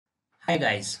Hi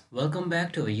guys, welcome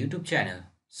back to our YouTube channel.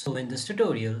 So in this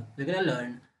tutorial, we're gonna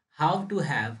learn how to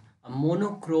have a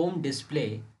monochrome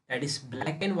display, that is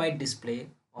black and white display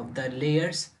of the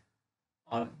layers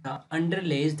or the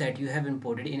underlays that you have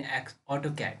imported in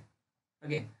AutoCAD.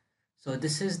 Okay, so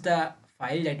this is the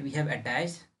file that we have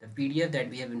attached, the PDF that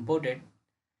we have imported,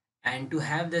 and to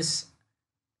have the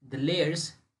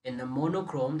layers in the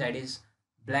monochrome, that is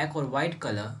black or white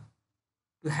color,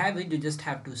 to have it you just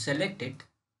have to select it,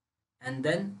 and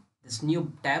then this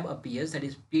new tab appears, that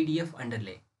is PDF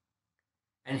underlay.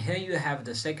 And here you have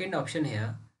the second option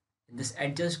here in this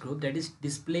adjust group, that is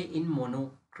display in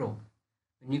monochrome.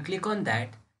 When you click on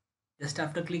that, just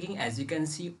after clicking, as you can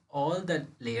see, all the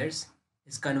layers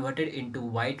is converted into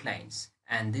white lines,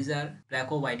 and these are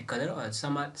black or white color, or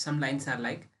some lines are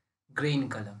like gray in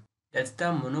color. That's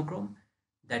the monochrome,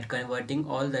 that converting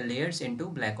all the layers into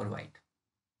black or white.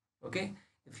 Okay,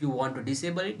 if you want to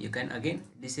disable it, you can again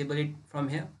disable it from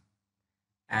here.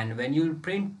 And when you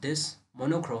print this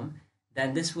monochrome,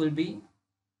 then this will be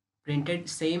printed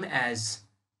same as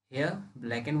here,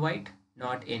 black and white,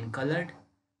 not in colored.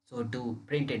 So to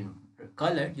print in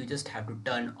color, you just have to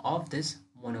turn off this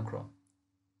monochrome.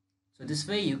 So this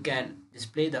way you can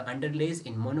display the underlays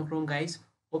in monochrome, guys.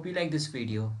 Hope you like this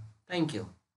video. Thank you.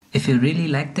 If you really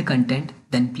like the content,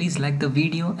 then please like the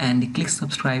video and click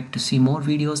subscribe to see more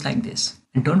videos like this.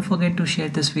 And don't forget to share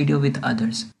this video with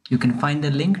others. You can find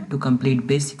the link to complete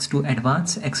basics to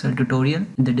advanced Excel tutorial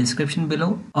in the description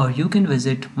below, or you can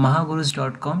visit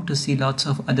mahagurus.com to see lots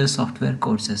of other software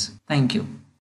courses. Thank you.